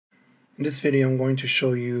In this video, I'm going to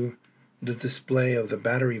show you the display of the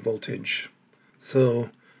battery voltage. So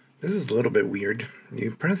this is a little bit weird.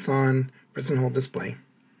 You press and hold display.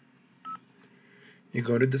 You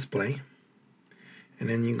go to display, and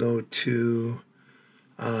then you go to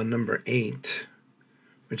number 8,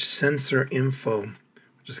 which sensor info,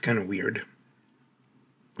 which is kind of weird.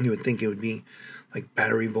 You would think it would be like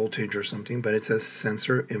battery voltage or something, but it says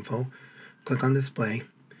sensor info. Click on display,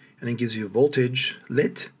 and it gives you voltage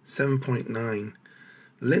lit 7.9.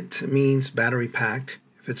 Lit means battery pack.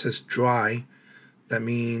 If it says dry, that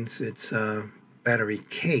means it's a battery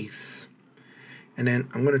case. And then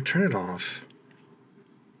I'm going to turn it off,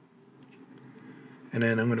 and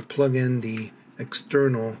then I'm going to plug in the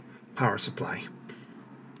external power supply.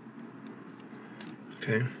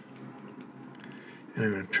 Okay, and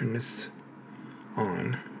I'm going to turn this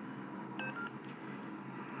on.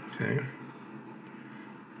 Okay,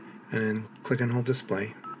 and then click and hold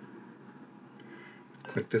display.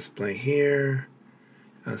 Click display here,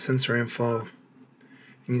 sensor info,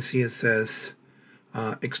 and you see it says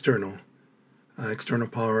external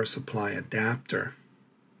power supply adapter.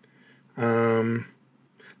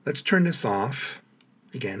 Let's turn this off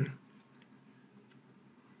again.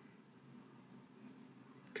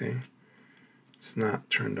 Okay, it's not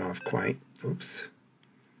turned off quite. Oops.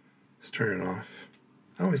 Let's turn it off.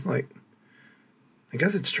 I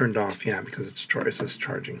guess it's turned off, yeah, because it says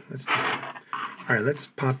charging. Let's do it. All right, let's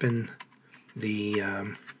pop in the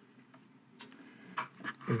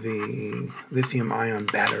lithium-ion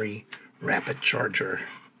battery rapid charger,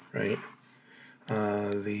 right?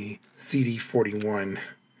 The CD41.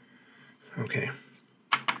 Okay,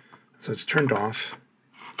 so it's turned off.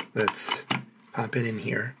 Let's pop it in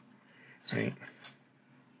here, right?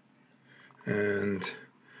 And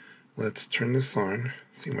let's turn this on,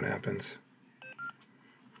 see what happens.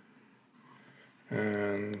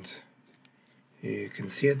 And you can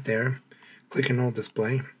see it there. Click and hold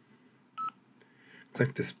display.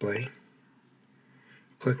 Click display.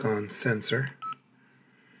 Click on sensor.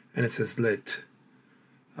 And it says lit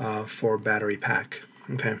for battery pack.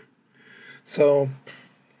 Okay. So,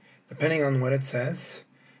 depending on what it says,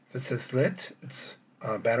 if it says lit, it's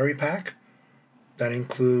a battery pack. That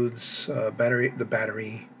includes the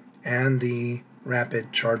battery and the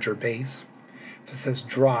rapid charger base. If it says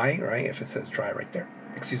dry, right? If it says dry right there,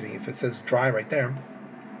 if it says dry right there,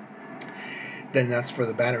 then that's for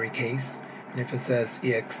the battery case. And if it says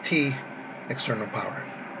EXT, external power.